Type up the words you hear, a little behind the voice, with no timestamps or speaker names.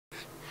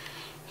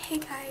Hey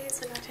guys,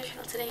 welcome back to our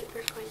channel. Today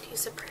we're going to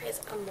surprise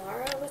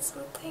Amara with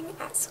something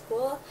at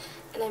school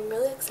and I'm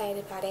really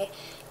excited about it.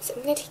 So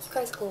I'm going to take you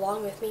guys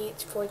along with me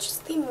for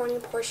just the morning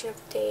portion of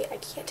the day. I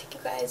can't take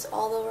you guys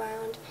all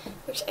around,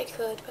 which I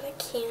could, but I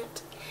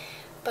can't.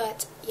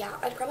 But yeah,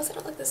 I promise I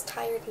don't look this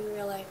tired in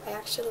real life. I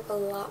actually look a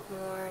lot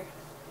more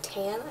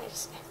tan. I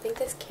think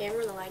this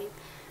camera and the lighting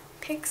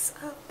picks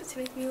up to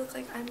make me look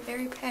like I'm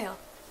very pale.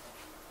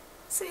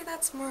 So yeah,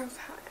 that's more of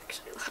how I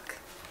actually look.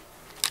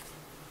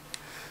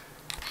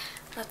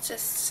 Let's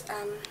just,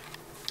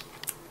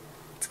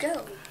 let's go.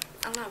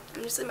 I don't know,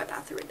 I'm just in my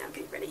bathroom right now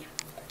getting ready.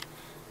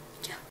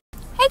 Yeah.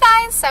 Hey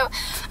guys, so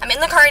I'm in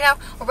the car right now.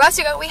 We're about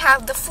to go. We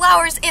have the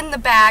flowers in the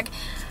bag,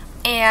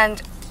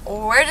 and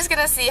we're just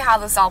gonna see how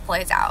this all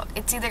plays out.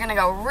 It's either gonna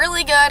go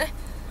really good,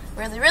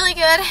 really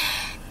good,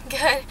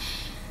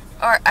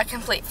 or a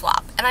complete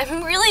flop. And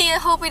I'm really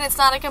hoping it's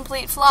not a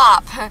complete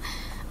flop.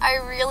 I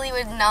really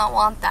would not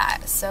want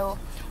that. So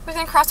we're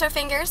gonna cross our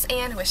fingers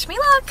and wish me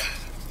luck.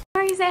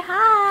 Tori, say hi.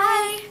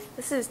 Hi.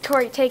 This is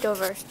Tori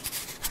Takeover.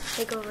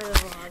 Take over the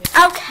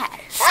vlog.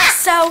 Okay.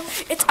 So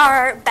it's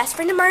our best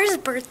friend Amara's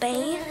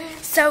birthday.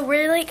 So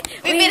we're like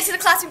we made it to the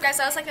classroom, guys.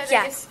 So that was like the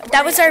biggest.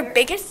 That was our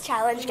biggest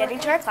challenge, getting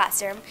to our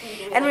classroom.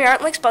 And we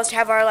aren't like supposed to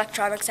have our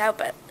electronics out,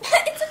 but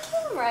it's a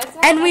camera.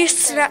 And we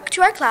snuck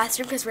to our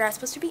classroom because we're not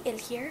supposed to be in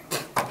here.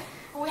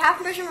 We have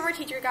permission from our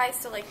teacher, guys,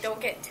 so like don't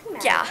get too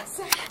mad at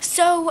us.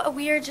 So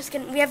we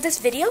have this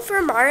video for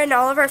Amara, and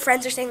all of our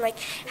friends are saying like,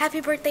 "Happy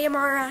birthday,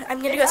 Amara."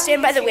 I'm gonna go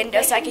stand by the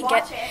window so I can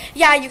get.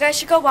 Yeah, you guys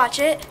should go watch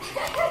it.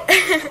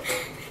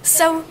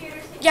 So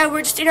yeah,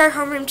 we're just in our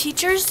homeroom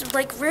teacher's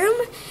like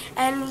room,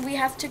 and we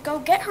have to go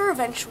get her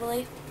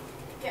eventually.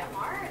 Yeah,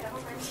 Amara, the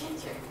homeroom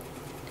teacher.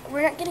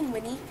 We're not getting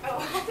Winnie. Oh,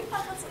 I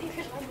thought that's what you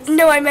were trying to say.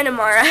 No, I meant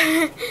Amara.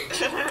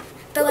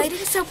 The lighting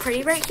is so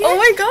pretty right here. Oh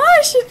my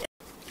gosh.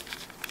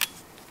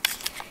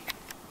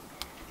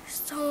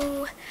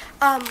 So,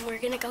 we're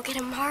gonna go get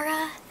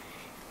Amara.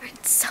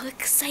 It's so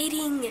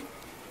exciting.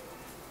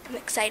 I'm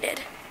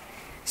excited.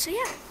 So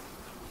yeah.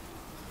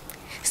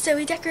 So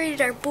we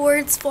decorated our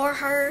boards for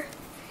her,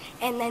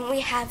 and then we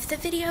have the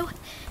video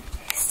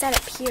set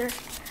up here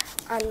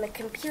on the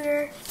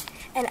computer,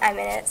 and I'm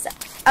in it. So,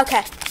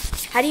 okay,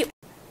 how do you?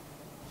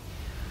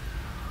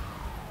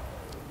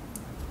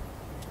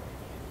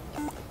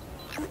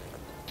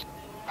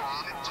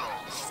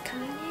 She's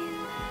coming in.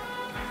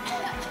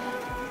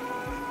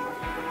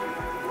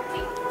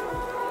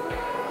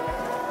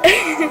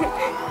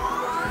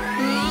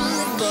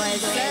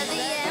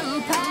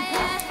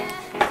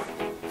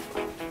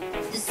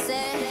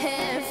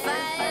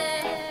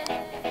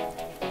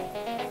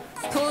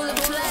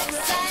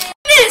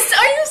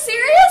 Are you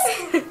serious?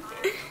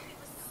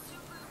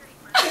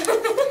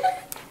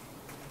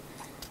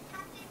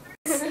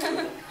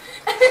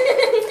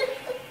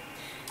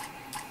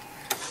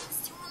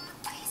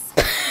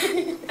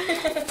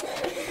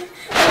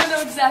 I don't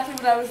know exactly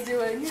what I was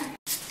doing.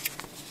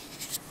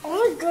 Oh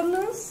my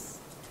goodness.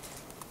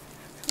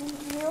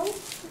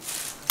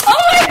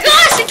 Oh my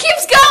gosh, it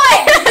keeps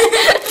going!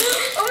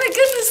 Oh my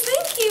goodness,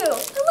 thank you. I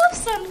love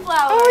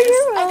sunflowers. Oh,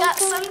 you're welcome. I got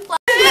sunflowers.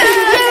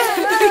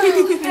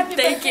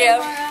 Thank you.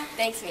 Mara.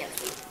 Thanks,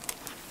 Nancy.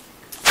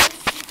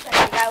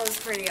 That was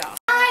pretty awesome.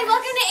 Hi,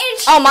 welcome to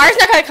H. Oh, Mara's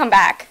not going to come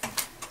back.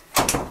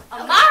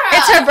 Amara!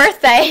 It's her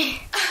birthday.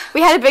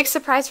 We had a big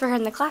surprise for her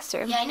in the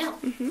classroom. Yeah, I know.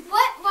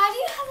 What? Why do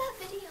you have that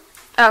video?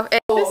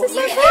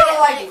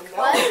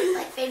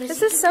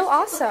 This is so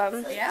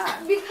awesome.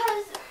 Yeah.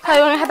 Because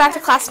probably want to head back to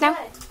class now.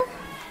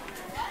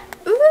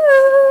 Ooh.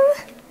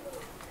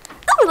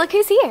 Oh, look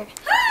who's here.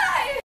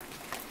 Hi.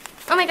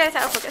 Oh my god, it's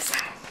out of focus.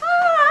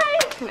 Hi.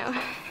 No.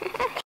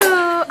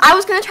 I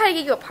was gonna try to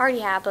get you a party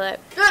hat, but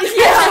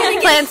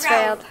plans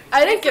failed.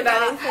 I didn't get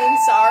anything.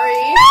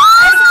 Sorry.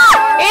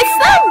 It's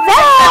the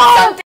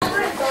best.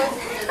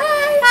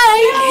 Hi.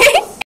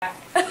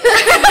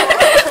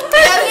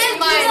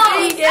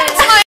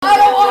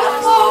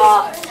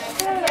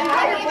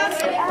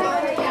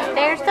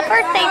 There's the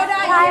birthday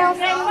child.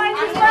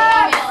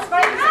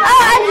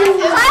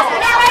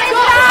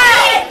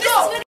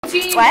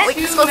 What?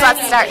 School's about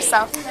to start,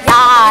 so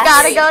yeah, we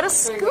gotta go to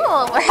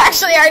school. We're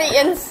actually already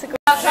in school.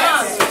 Our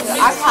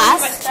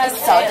class is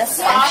so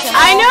dysfunctional.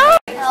 I know.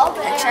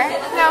 Picture?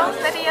 No,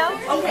 video.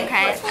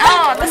 Okay.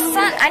 Oh, the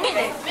sun. I need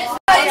it.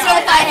 I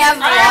have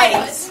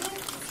rights.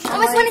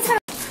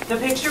 The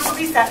picture will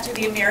be sent to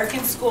the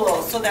American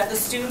schools so that the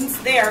students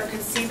there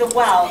could see the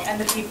well and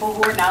the people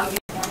who are now using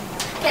it.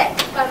 Okay,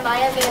 by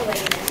Maya Van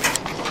Wagenen.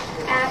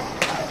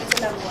 It's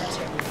a memoir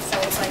too, so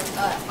it's like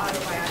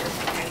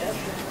autobiography kind of.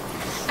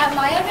 At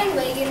Maya Van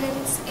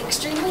Wagenen's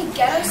extremely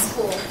ghetto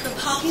school, the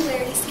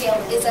popularity scale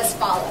is as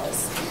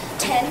follows: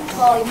 10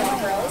 volleyball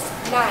girls,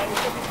 9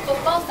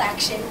 football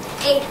faction,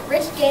 8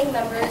 rich gang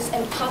members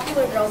and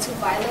popular girls who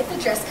violate the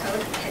dress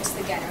code, hence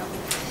the ghetto,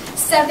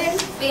 7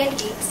 band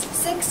geeks,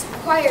 6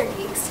 choir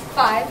geeks,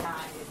 5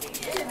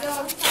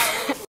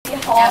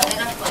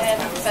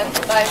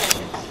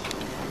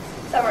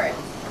 Summary.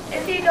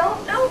 If you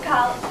don't know,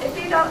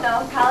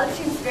 college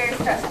seems very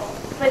stressful.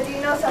 But do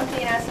you know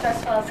something as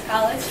stressful as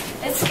college?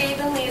 It's Gabe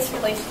and Leah's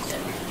relationship.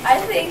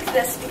 I think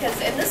this because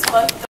in this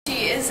book,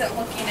 she isn't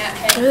looking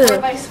at him, or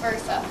vice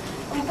versa.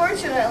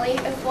 Unfortunately,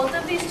 if both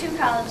of these two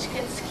college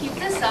kids keep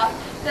this up,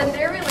 then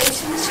their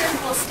relationship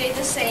will stay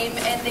the same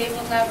and they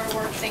will never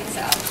work things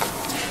out.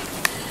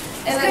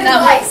 And then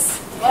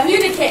advice.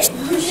 Communicate.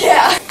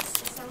 Yeah.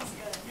 Sounds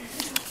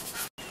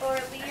good.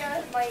 Or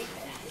Leah might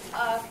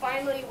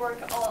finally work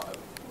all.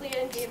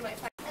 Leah and Gabe might.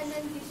 And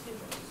then